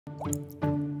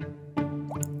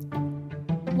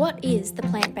What is the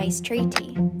Plant-Based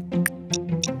Treaty?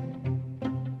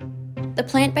 The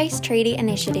Plant-Based Treaty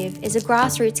Initiative is a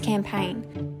grassroots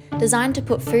campaign designed to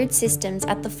put food systems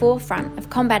at the forefront of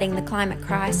combating the climate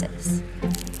crisis.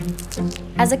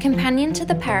 As a companion to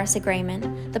the Paris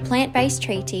Agreement, the Plant-Based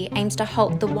Treaty aims to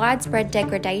halt the widespread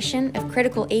degradation of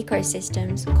critical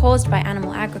ecosystems caused by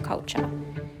animal agriculture,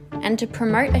 and to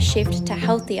promote a shift to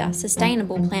healthier,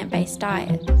 sustainable plant-based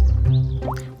diet.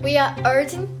 We are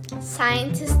urging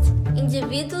scientists,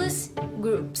 individuals,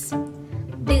 groups,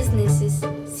 businesses,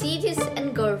 cities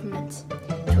and governments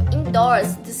to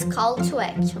endorse this call to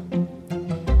action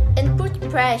and put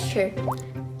pressure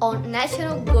on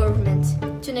national governments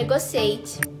to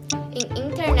negotiate an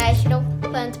international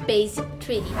plant-based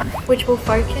treaty, which will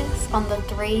focus on the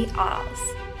 3 R's.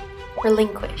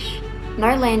 Relinquish: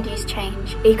 no land use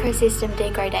change, ecosystem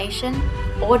degradation,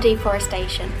 or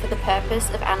deforestation for the purpose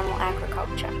of animal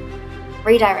agriculture.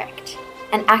 Redirect: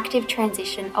 an active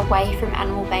transition away from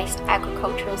animal-based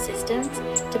agricultural systems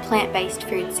to plant-based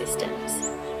food systems.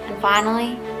 And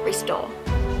finally, restore: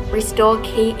 restore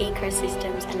key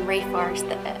ecosystems and reforest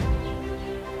the earth.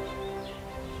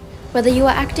 Whether you are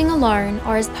acting alone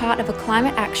or as part of a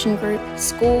climate action group,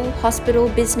 school, hospital,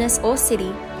 business or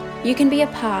city, you can be a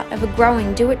part of a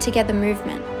growing do-it-together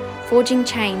movement, forging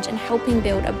change and helping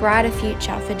build a brighter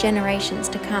future for generations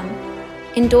to come.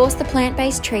 Endorse the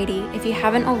Plant-Based Treaty if you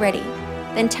haven't already,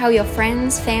 then tell your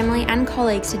friends, family and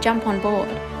colleagues to jump on board.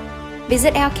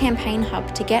 Visit our campaign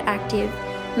hub to get active,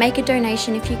 make a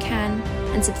donation if you can,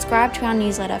 and subscribe to our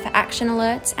newsletter for action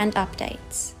alerts and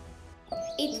updates.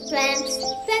 Eat plants,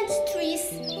 plant trees,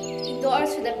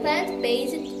 endorse the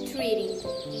Plant-Based Treaty.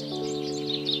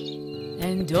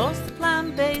 Endorse the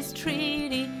Plant-Based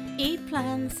Treaty, eat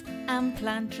plants and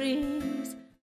plant trees.